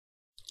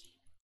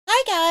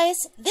Hi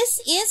guys, this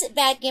is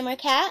Bad Gamer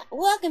Cat.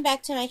 Welcome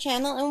back to my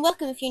channel, and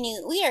welcome if you're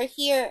new. We are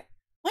here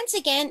once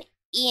again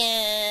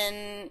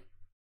in,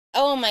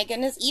 oh my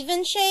goodness,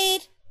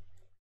 Eastshade?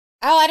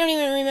 Oh, I don't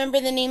even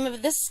remember the name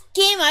of this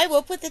game. I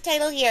will put the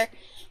title here.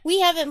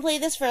 We haven't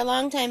played this for a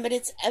long time, but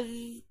it's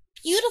a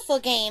beautiful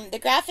game. The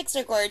graphics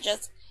are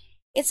gorgeous.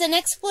 It's an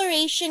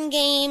exploration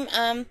game,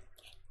 and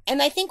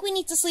I think we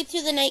need to sleep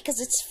through the night because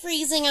it's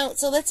freezing out,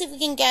 so let's see if we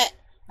can get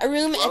a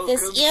room at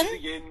this inn. Welcome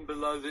to the inn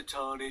below the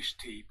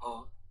tarnished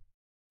teapot.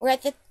 We're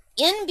at the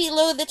inn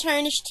below the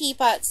tarnished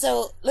teapot,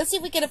 so let's see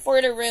if we can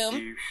afford a room.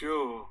 You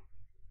sure?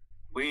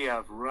 We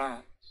have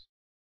rats.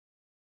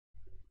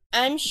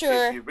 I'm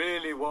sure. If you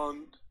really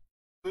want,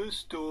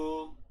 first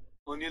door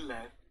on your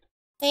left.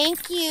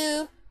 Thank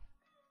you.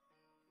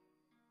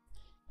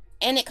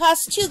 And it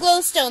costs 2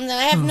 glowstones, and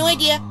I have no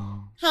idea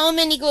how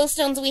many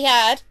glowstones we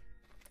had.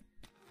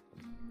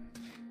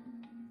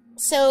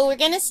 So we're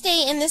gonna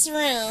stay in this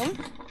room,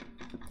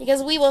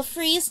 because we will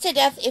freeze to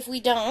death if we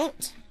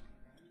don't.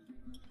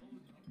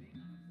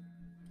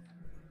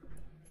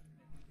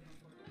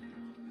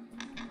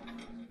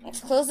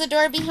 Let's close the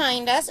door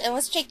behind us, and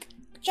let's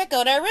check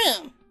out our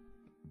room.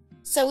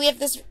 So we have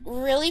this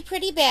really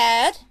pretty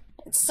bed.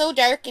 It's so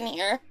dark in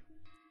here.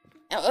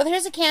 Oh,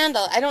 there's a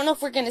candle. I don't know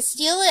if we're gonna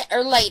steal it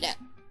or light it.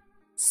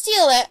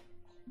 Steal it.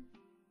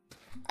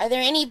 Are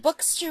there any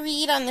books to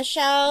read on the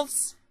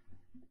shelves?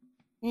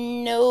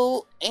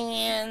 No,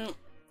 and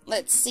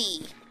let's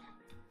see.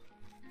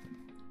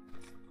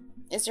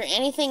 Is there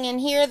anything in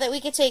here that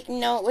we could take?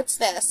 No, what's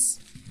this?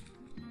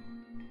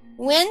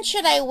 When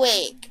should I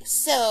wake?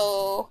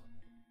 So...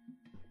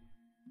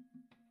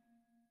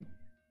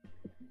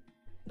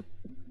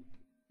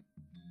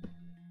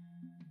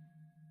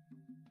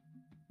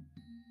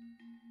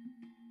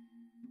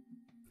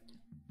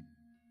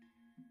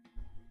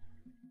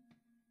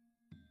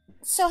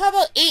 So how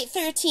about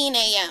 8:13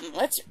 a.m.?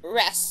 Let's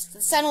rest.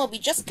 The sun will be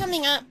just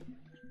coming up.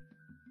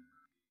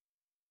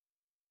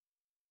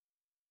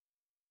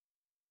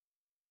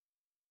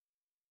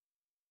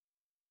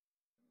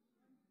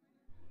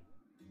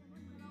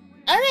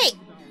 Alright.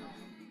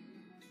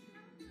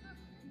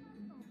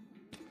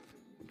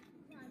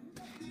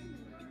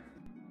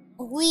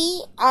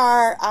 We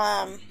are,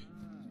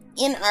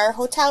 in our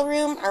hotel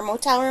room, our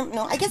motel room.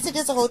 No, I guess it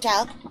is a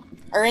hotel.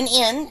 Or an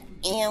inn.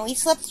 And we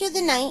slept through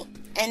the night.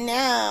 And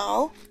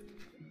now,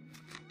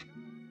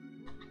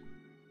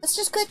 let's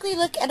just quickly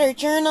look at our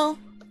journal.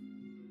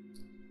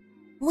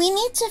 We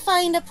need to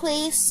find a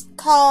place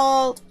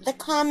called the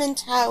Common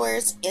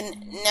Towers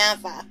in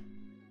Nava,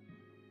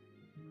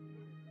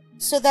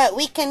 so that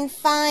we can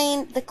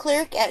find the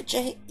clerk at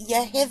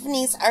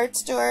Yevgeny's art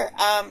store.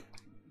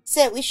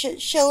 Said we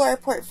should show our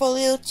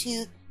portfolio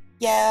to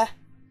Yevgeny.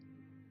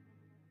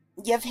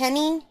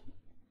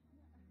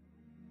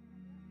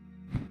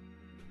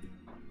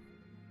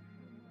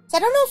 So I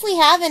don't know if we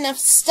have enough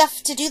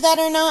stuff to do that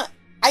or not.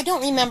 I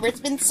don't remember. It's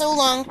been so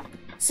long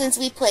since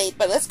we played.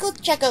 But let's go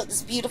check out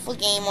this beautiful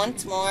game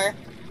once more.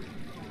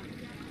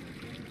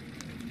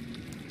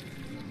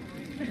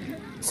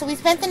 So we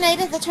spent the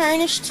night at the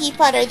Tarnished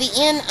Teapot, or the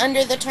inn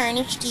under the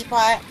Tarnished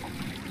Teapot.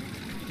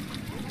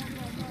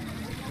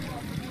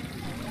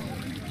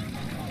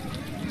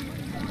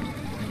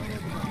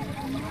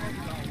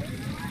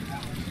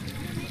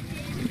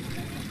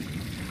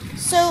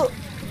 So...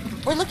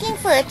 we're looking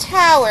for a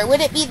tower.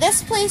 Would it be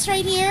this place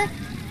right here?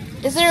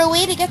 Is there a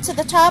way to get to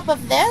the top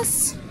of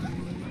this?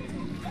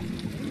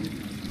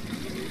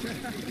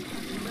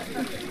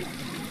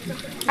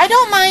 I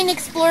don't mind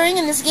exploring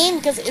in this game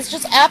because it's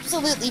just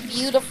absolutely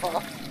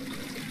beautiful.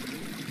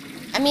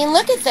 I mean,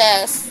 look at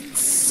this.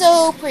 It's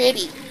so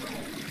pretty.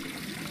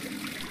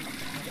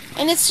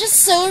 And it's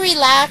just so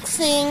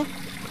relaxing.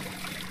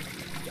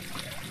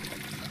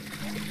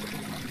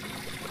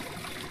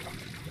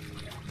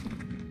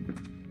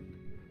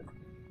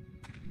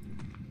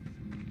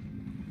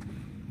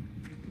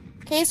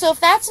 Okay, so if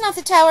that's not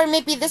the tower,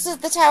 maybe this is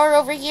the tower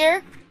over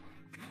here?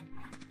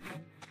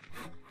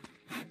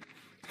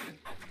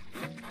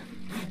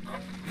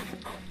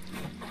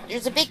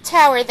 There's a big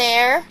tower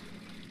there.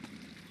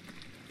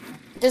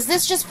 Does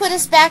this just put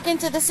us back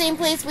into the same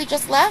place we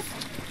just left?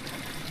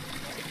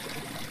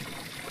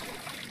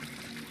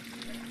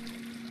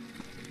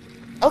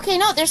 Okay,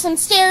 no, there's some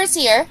stairs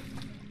here.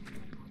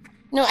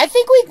 No, I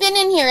think we've been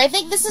in here. I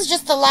think this is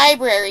just the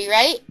library,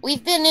 right?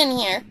 We've been in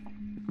here.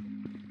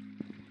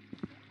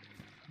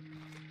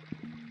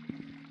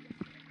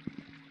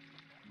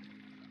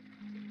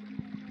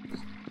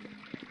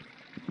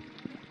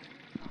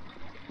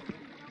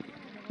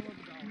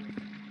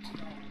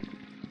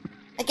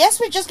 I guess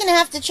we're just gonna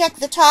have to check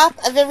the top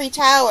of every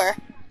tower.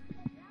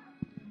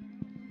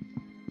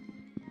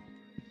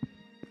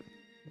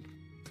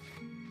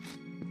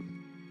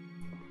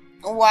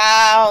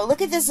 Wow,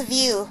 look at this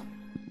view.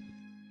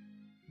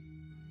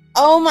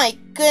 Oh my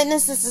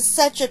goodness, this is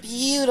such a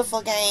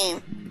beautiful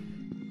game.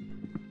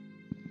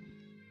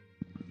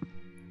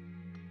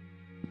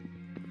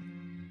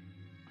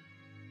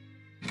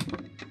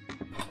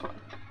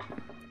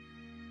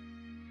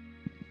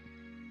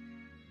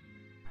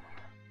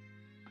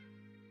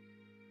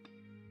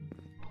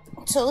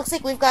 So it looks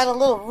like we've got a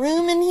little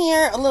room in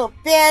here, a little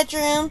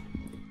bedroom.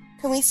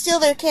 Can we steal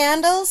their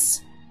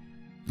candles?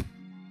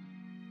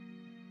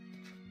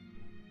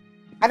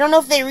 I don't know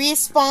if they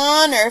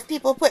respawn or if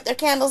people put their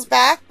candles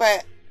back,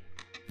 but...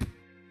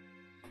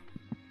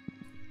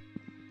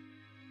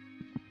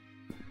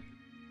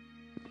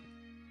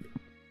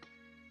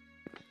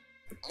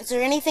 Is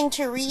there anything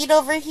to read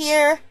over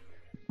here?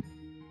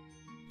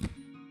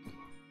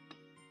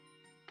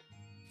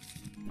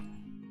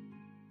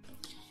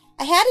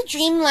 I had a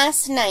dream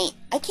last night.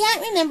 I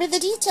can't remember the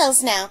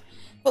details now,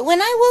 but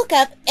when I woke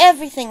up,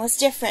 everything was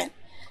different.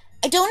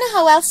 I don't know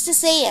how else to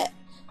say it,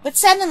 but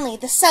suddenly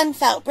the sun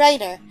felt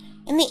brighter,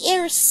 and the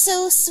air is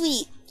so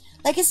sweet,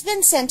 like it's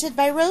been scented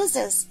by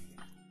roses.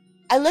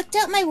 I looked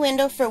out my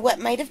window for what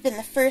might have been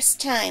the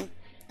first time.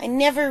 I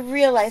never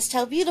realized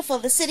how beautiful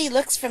the city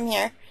looks from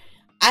here.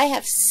 I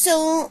have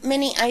so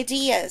many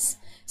ideas,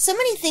 so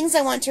many things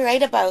I want to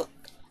write about.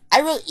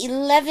 I wrote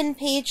 11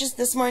 pages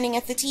this morning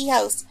at the tea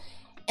house,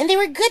 and they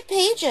were good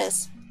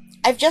pages.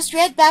 I've just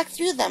read back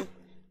through them.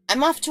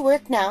 I'm off to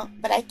work now,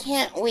 but I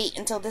can't wait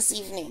until this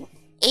evening.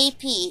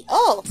 AP.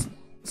 Oh,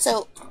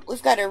 so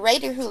we've got a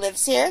writer who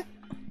lives here.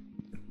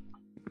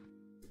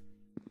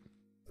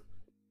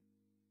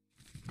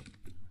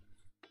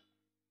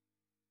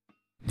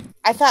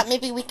 I thought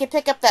maybe we could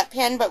pick up that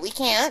pen, but we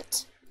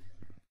can't.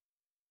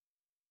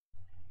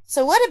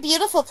 So what a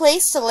beautiful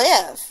place to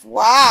live.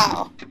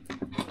 Wow.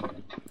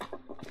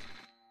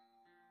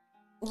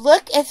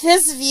 Look at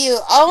this view.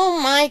 Oh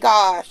my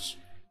gosh.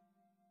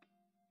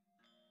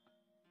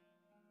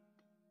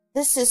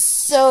 This is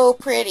so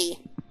pretty.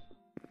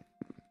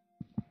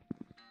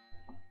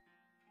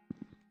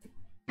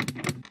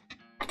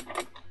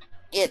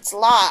 It's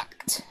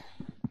locked.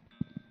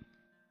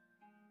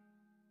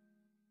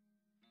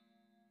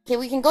 Okay,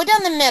 we can go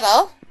down the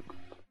middle.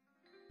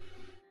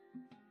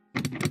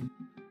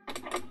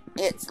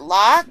 It's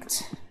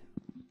locked.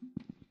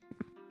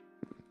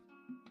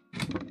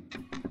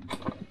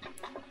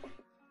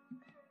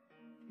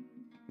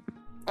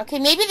 Okay,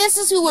 maybe this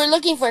is who we're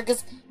looking for,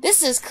 because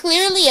this is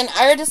clearly an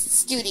artist's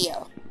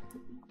studio.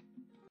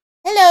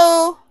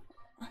 Hello.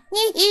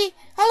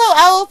 Hello,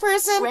 owl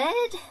person.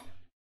 Red?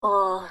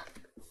 Or,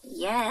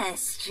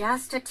 yes,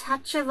 just a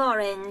touch of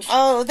orange.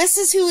 Oh, this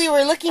is who we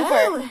were looking for.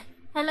 Oh,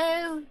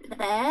 hello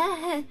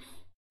there.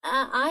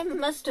 I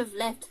must have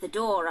left the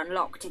door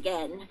unlocked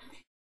again.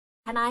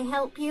 Can I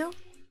help you?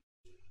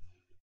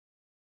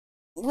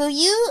 Will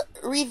you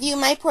review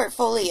my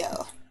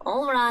portfolio?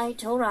 All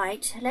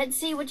right. Let's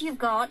see what you've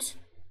got.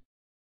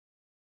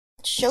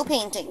 Show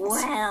paintings.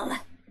 Well,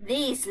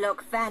 these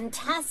look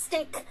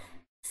fantastic.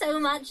 So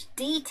much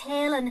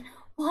detail and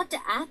what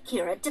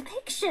accurate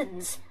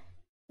depictions.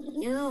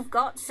 You've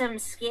got some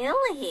skill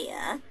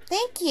here.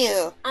 Thank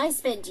you. I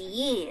spent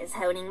years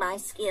honing my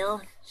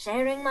skill,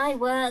 sharing my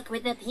work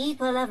with the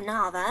people of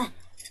Nava.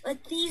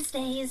 But these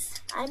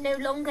days, I'm no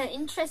longer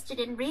interested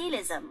in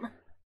realism.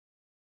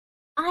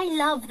 I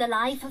love the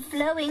life of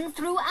flowing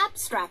through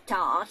abstract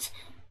art.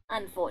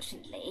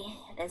 Unfortunately,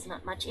 there's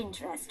not much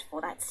interest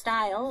for that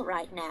style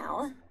right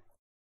now.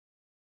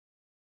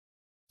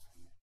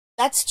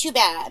 That's too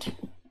bad.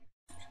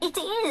 It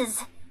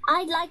is.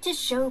 I'd like to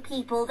show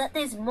people that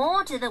there's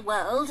more to the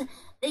world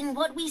than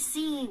what we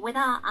see with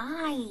our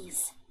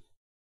eyes.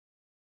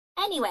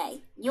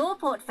 Anyway, your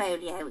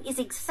portfolio is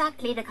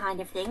exactly the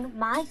kind of thing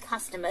my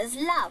customers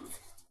love.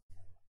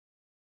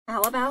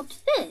 How about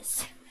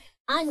this?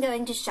 I'm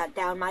going to shut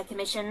down my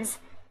commissions.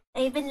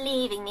 They've been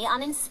leaving me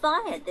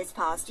uninspired this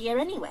past year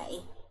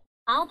anyway.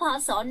 I'll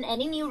pass on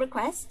any new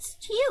requests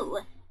to you.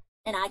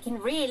 Then I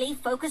can really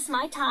focus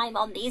my time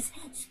on these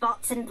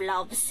spots and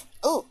blobs.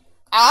 Oh,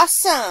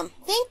 awesome.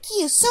 Thank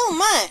you so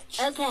much.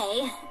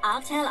 Okay,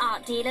 I'll tell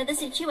Art Dealer the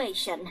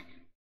situation.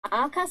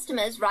 Our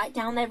customers write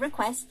down their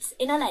requests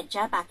in a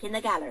ledger back in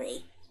the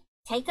gallery.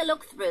 Take a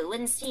look through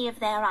and see if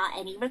there are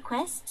any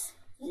requests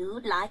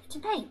you'd like to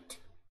paint.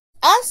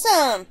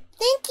 Awesome.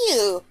 Thank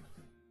you.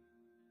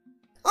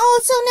 Oh,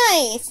 it's so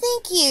nice.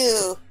 Thank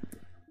you.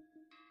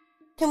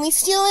 Can we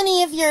steal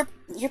any of your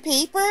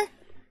paper?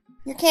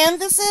 Your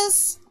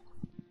canvases?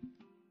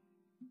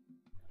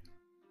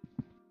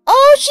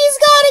 Oh, she's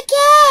got a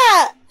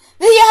cat!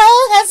 The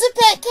owl has a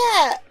pet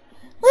cat.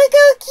 Look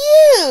how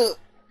cute.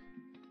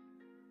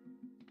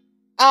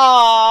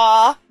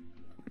 Aww.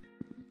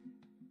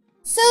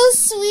 So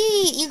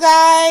sweet, you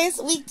guys.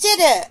 We did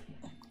it.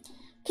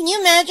 Can you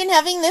imagine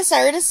having this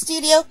artist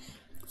studio?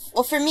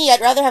 Well, for me,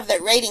 I'd rather have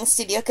that writing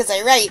studio because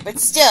I write, but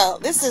still,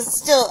 this is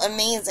still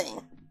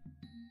amazing.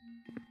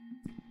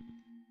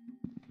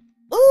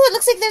 Ooh, it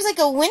looks like there's like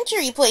a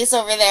wintry place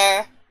over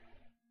there.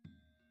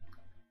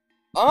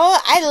 Oh,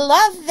 I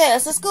love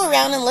this. Let's go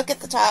around and look at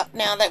the top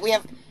now that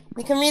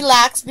we can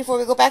relax before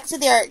we go back to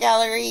the art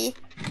gallery.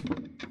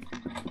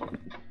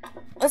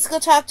 Let's go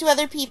talk to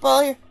other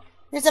people.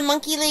 Here's a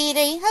monkey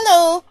lady.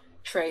 Hello.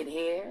 Trade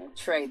here,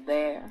 trade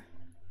there.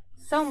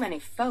 So many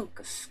folk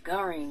are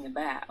scurrying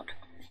about.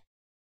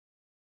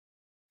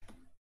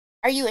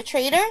 Are you a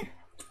trader?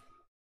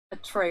 A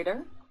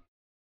trader?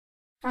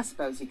 I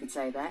suppose you could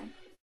say that.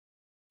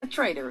 a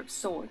trader of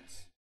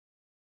sorts.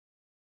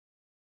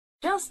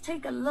 Just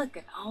take a look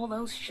at all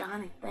those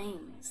shiny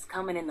things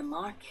coming in the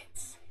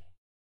markets.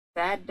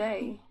 Sad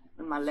day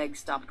when my legs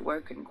stopped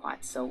working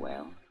quite so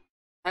well.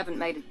 Haven't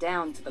made it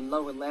down to the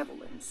lower level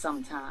in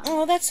some time.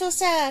 Oh, that's so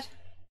sad.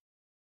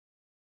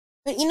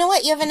 But you know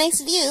what? You have a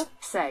nice view.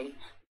 Say,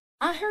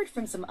 I heard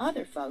from some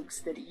other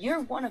folks that you're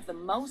one of the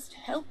most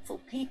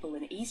helpful people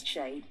in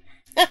Eastshade.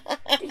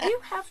 Do you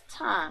have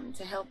time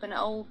to help an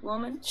old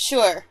woman?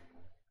 Sure.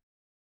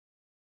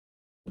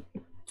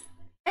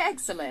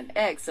 Excellent,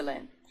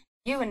 excellent.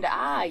 You and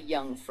I,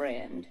 young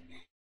friend.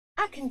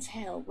 I can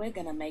tell we're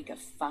gonna make a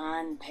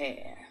fine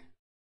pair.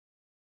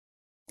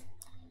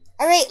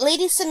 All right,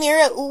 Lady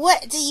Samira,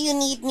 what do you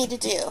need me to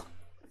do?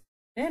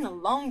 Been a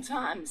long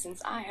time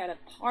since I had a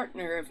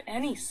partner of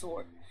any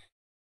sort.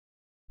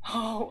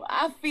 Oh,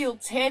 I feel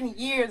 10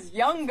 years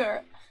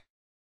younger.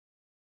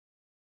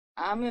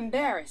 I'm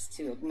embarrassed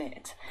to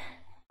admit.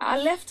 I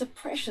left a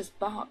precious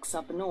box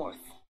up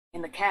north,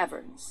 in the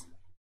caverns.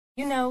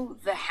 You know,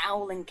 the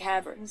Howling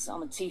Caverns on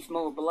the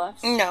Teethmore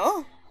Bluffs?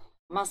 No.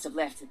 Must have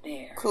left it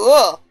there.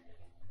 Cool.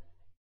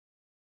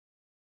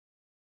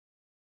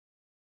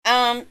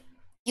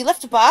 You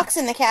left a box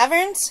in the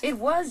caverns? It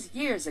was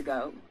years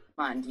ago,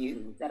 mind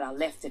you, that I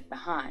left it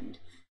behind.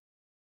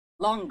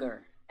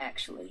 Longer,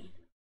 actually.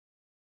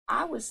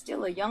 I was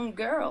still a young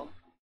girl.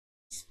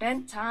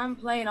 Spent time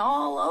playing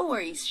all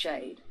over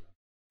Eastshade.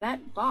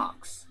 That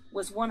box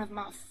was one of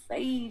my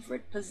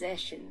favorite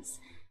possessions,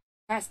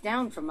 passed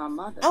down from my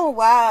mother. Oh,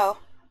 wow.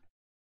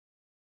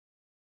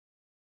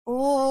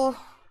 Ooh.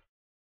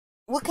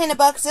 What kind of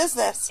box is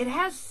this? It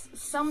has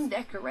some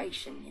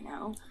decoration, you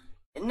know.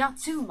 Not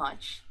too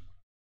much.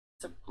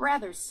 It's a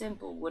rather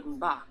simple wooden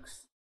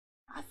box,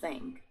 I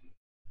think.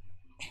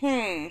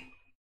 You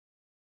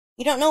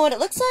don't know what it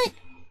looks like?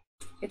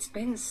 It's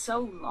been so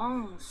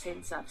long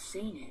since I've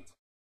seen it.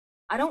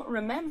 I don't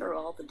remember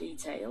all the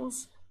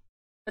details,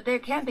 but there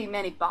can't be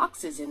many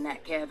boxes in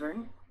that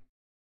cavern.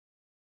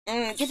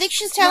 Do you think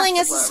she's telling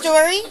us a Not to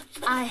story? worry.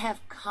 I have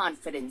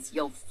confidence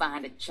you'll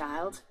find it,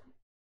 child.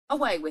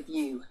 Away with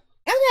you.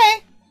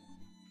 Okay.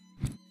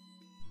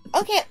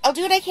 Okay, I'll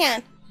do what I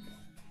can.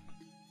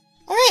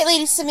 Alright,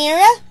 Lady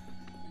Samira.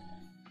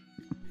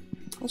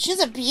 She's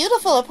a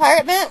beautiful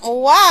apartment.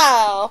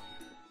 Wow.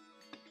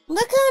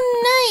 Look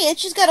how nice.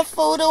 She's got a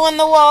photo on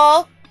the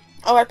wall.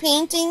 Oh, our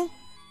painting.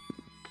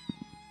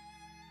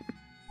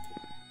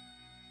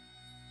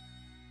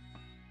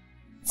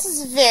 This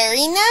is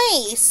very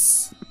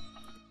nice.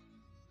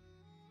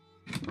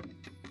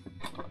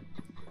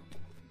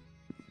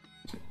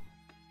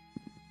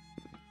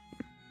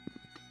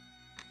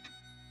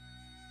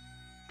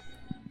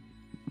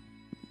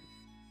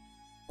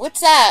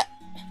 What's that?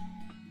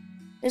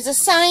 There's a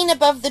sign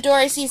above the door.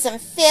 I see some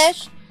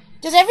fish.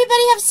 Does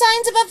everybody have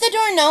signs above the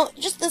door? No,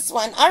 just this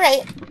one.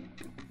 Alright.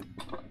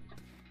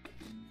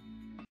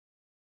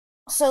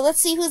 So let's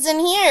see who's in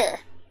here.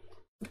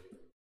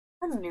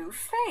 A new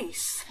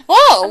face.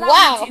 Oh, Allow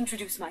wow. me to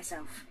introduce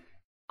myself.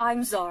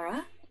 I'm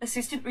Zara,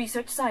 assistant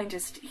research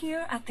scientist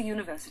here at the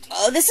university.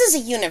 Oh, this is a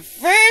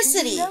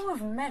university. You know of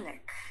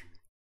Melik?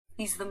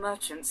 He's the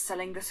merchant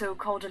selling the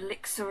so-called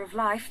elixir of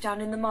life down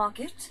in the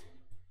market.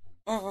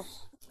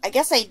 I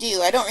guess I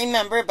do. I don't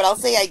remember, but I'll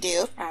say I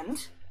do.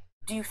 And?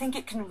 Do you think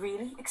it can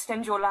really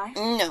extend your life?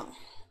 No.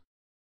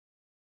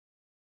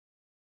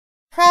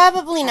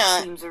 Probably That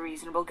not. seems a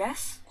reasonable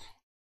guess.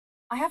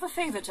 I have a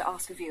favor to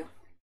ask of you.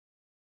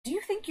 Do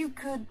you think you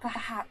could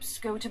perhaps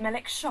go to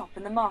Melik's shop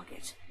in the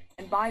market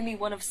and buy me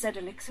one of said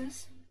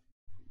elixirs?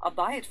 I'll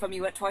buy it from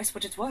you at twice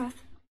what it's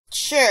worth.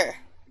 Sure.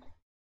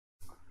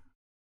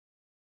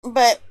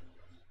 But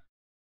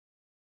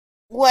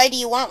why do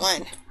you want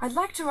one? I'd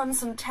like to run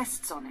some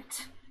tests on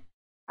it.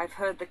 I've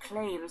heard the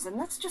claims, and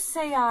let's just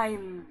say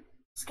I'm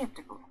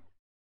skeptical.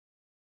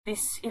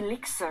 This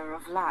elixir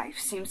of life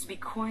seems to be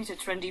quite a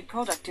trendy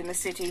product in the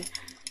city,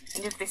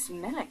 and if this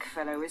Melik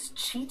fellow is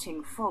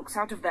cheating folks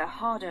out of their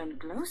hard-earned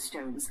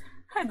glowstones,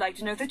 I'd like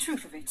to know the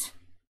truth of it.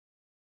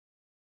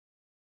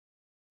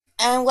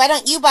 And why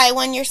don't you buy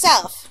one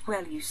yourself?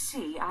 Well, you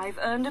see, I've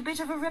earned a bit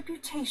of a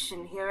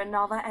reputation here in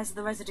Nava as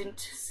the resident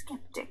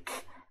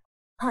skeptic.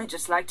 I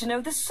just like to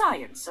know the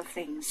science of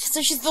things.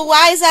 So she's the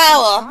wise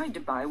owl. I tried to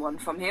buy one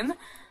from him.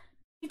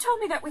 He told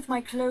me that with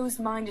my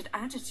closed-minded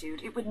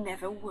attitude, it would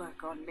never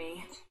work on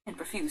me, and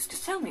refused to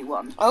sell me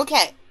one.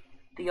 Okay.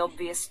 The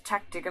obvious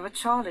tactic of a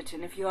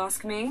charlatan, if you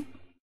ask me.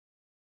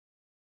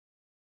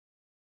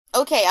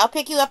 Okay, I'll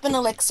pick you up an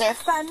elixir.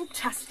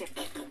 Fantastic.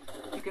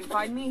 You can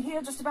find me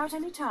here just about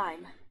any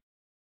time.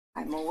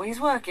 I'm always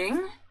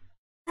working.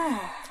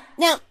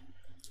 Now,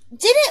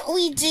 didn't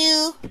we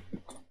do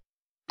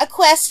a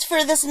quest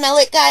for this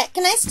Melik guy?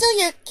 Can I steal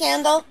your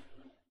candle?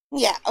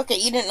 Yeah, okay,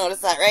 you didn't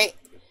notice that, right?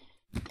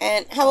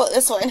 And how about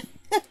this one?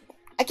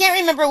 I can't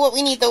remember what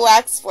we need the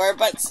wax for,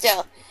 but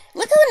still.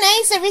 Look how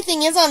nice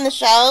everything is on the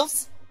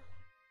shelves.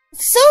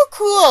 So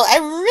cool. I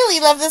really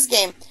love this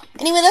game.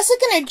 Anyway, let's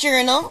look in our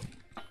journal.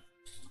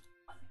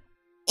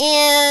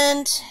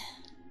 And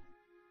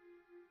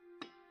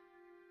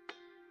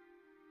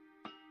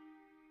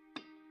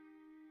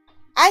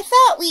I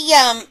thought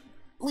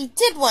we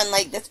did one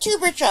like this.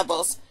 Tuber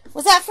Troubles.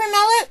 Was that for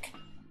Melik?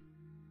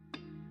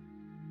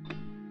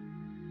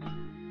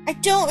 I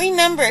don't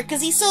remember,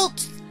 because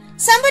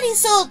somebody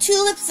sold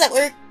tulips that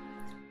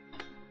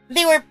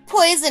were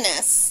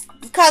poisonous,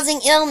 causing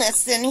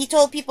illness, and he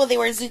told people they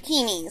were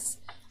zucchinis.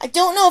 I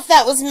don't know if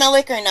that was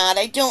Melik or not.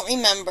 I don't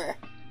remember.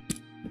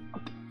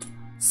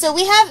 So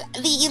we have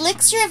the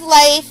Elixir of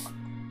Life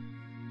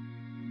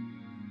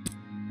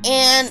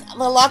and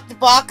the locked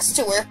box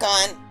to work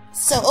on.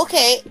 So,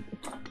 okay.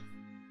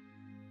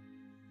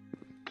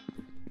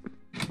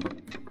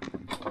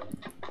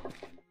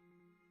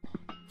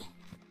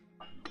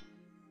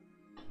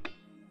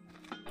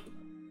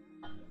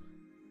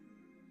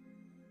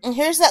 And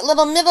here's that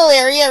little middle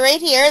area right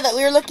here that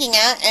we were looking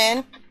at,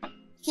 and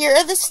here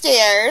are the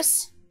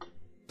stairs.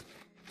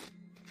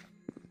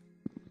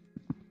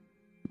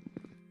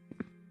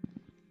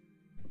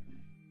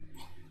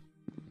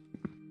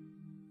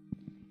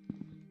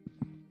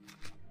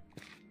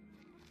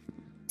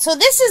 So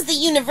this is the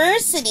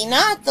university,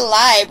 not the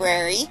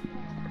library.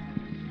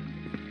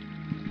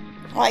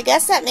 Well, I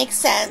guess that makes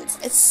sense.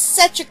 It's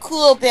such a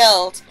cool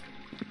build.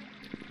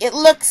 It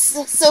looks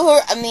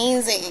so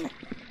amazing.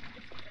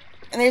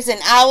 And there's an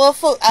owl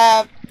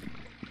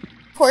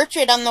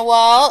portrait on the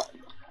wall.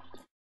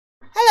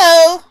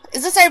 Hello,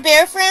 is this our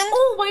bear friend?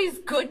 Always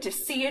good to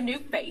see a new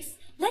face.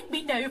 Let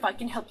me know if I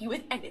can help you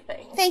with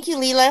anything. Thank you,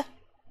 Leela.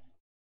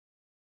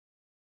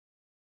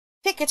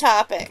 Pick a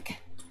topic.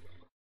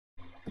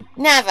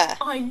 Nava.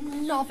 I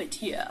love it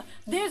here.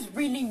 There's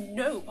really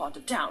no part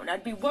of town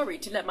I'd be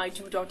worried to let my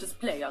two daughters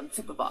play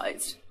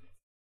unsupervised.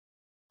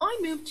 I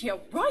moved here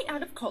right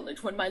out of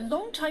college when my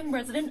longtime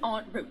resident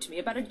aunt wrote to me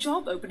about a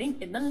job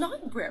opening in the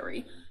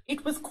library.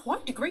 It was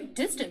quite a great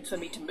distance for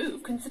me to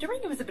move,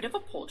 considering it was a bit of a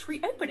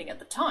paltry opening at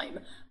the time.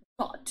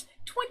 But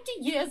 20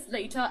 years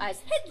later, as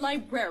head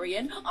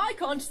librarian, I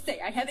can't say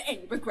I have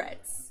any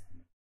regrets.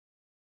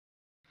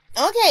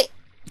 Okay.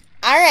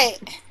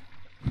 Alright.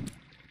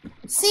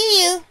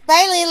 See you.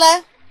 Bye,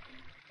 Leela.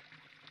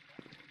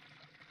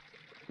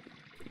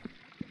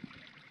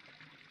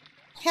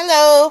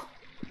 Hello.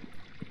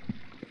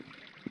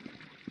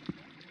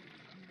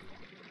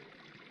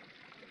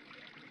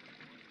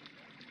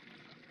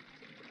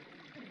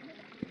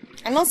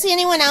 I don't see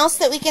anyone else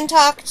that we can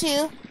talk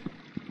to.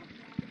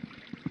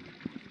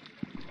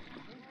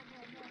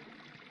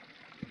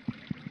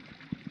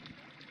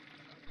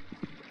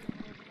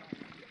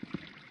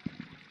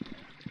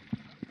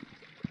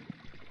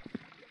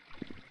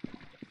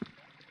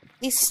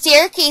 These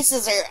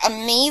staircases are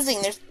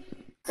amazing. There's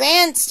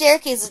grand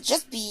staircases,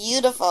 just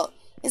beautiful.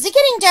 Is it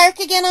getting dark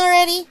again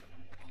already?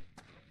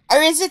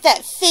 Or is it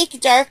that fake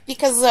dark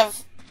because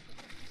of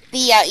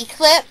the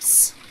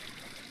eclipse?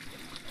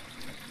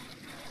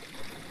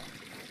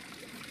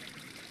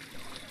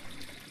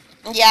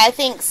 Yeah, I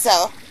think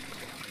so.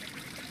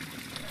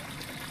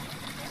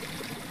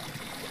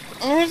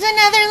 And there's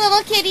another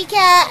little kitty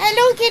cat.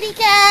 Hello, kitty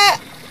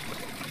cat.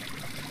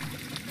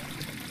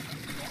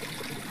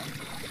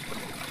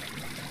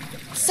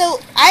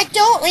 So, I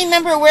don't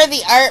remember where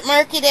the art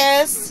market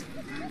is.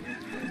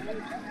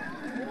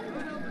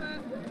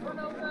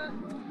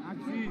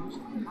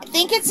 I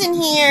think it's in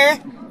here.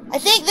 I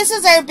think this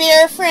is our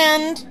bear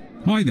friend.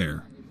 Hi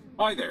there.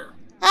 Hi there.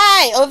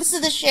 Hi. Oh, this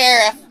is the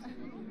sheriff.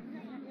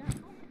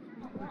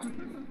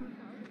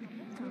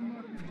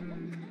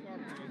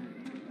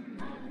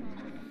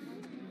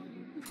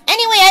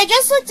 Anyway, I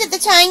just looked at the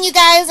time, you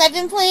guys. I've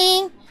been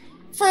playing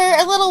for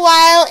a little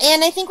while,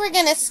 and I think we're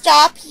going to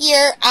stop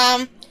here,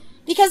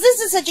 because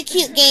this is such a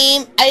cute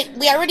game.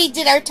 We already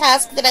did our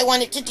task that I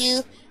wanted to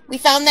do. We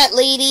found that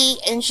lady,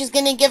 and she's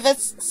going to give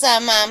us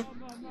some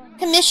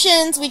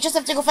commissions. We just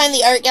have to go find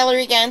the art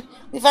gallery again.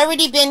 We've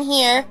already been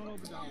here.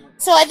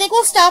 So I think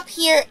we'll stop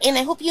here, and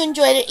I hope you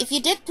enjoyed it. If you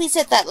did, please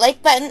hit that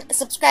like button,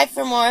 subscribe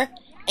for more,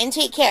 and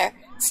take care.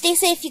 Stay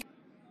safe, you